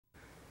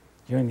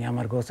You're in the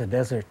Amargosa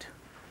Desert.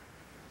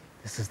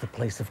 This is the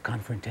place of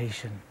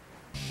confrontation.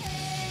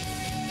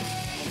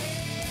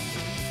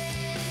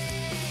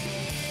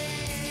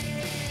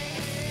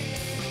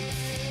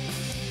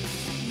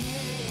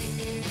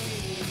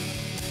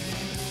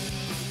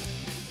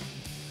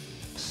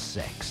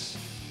 Sex,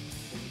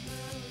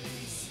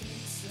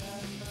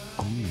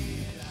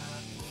 greed,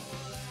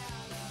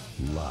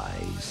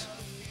 lies.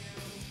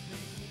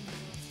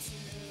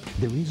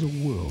 There is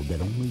a world that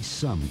only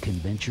some can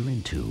venture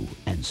into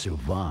and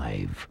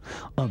survive.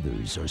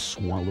 Others are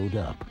swallowed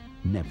up,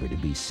 never to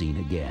be seen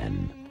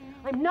again.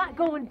 I'm not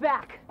going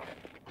back.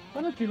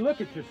 Why don't you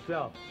look at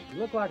yourself? You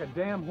look like a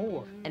damn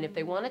whore. And if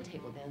they want a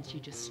table dance, you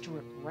just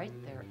strip right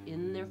there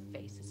in their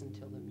faces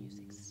until the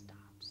music stops.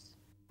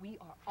 We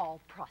are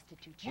all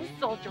prostitutes. You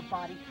sold your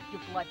body,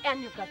 your blood,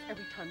 and your guts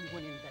every time you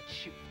went into that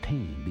shoot.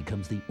 Pain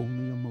becomes the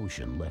only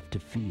emotion left to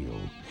feel,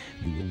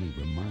 the only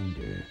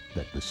reminder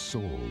that the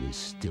soul is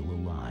still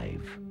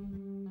alive.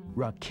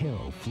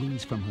 Raquel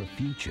flees from her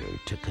future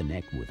to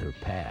connect with her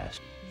past.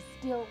 You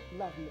still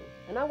love me,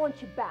 and I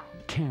want you back.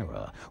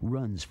 Kara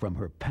runs from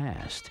her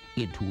past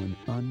into an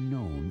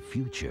unknown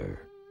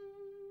future.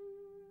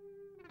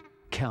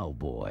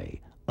 Cowboy,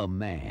 a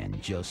man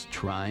just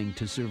trying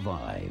to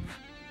survive.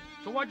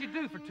 So what'd you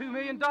do for $2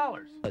 million?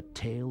 A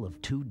tale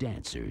of two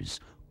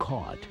dancers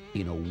caught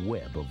in a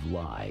web of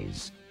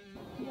lies.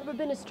 You ever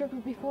been a stripper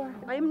before?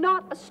 I am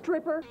not a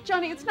stripper.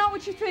 Johnny, it's not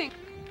what you think.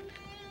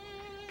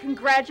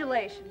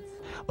 Congratulations.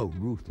 A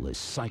ruthless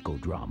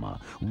psychodrama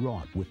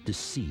wrought with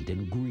deceit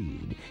and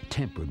greed,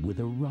 tempered with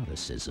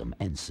eroticism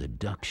and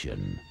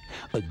seduction.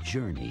 A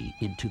journey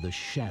into the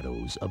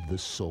shadows of the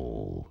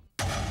soul.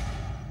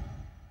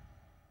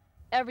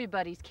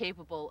 Everybody's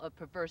capable of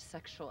perverse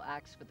sexual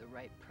acts for the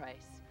right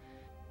price.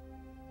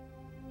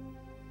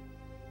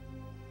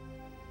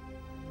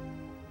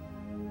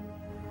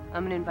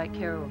 I'm gonna invite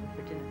Kara over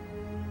for dinner.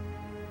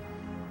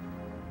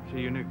 She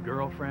your new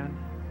girlfriend?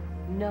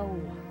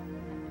 No,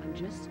 I'm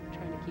just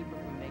trying to keep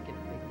her from making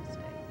a big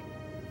mistake.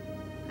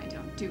 I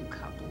don't do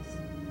couples.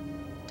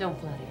 Don't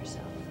flatter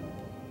yourself.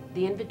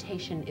 The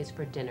invitation is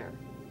for dinner.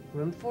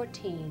 Room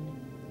 14,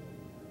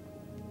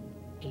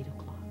 8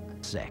 o'clock.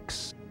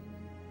 Sex.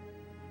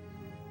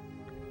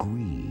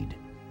 Greed.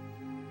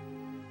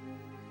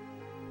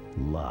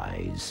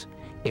 Lies.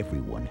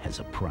 Everyone has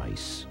a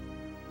price.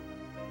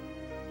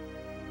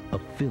 A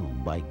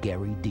film by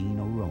Gary Dean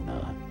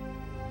Orona.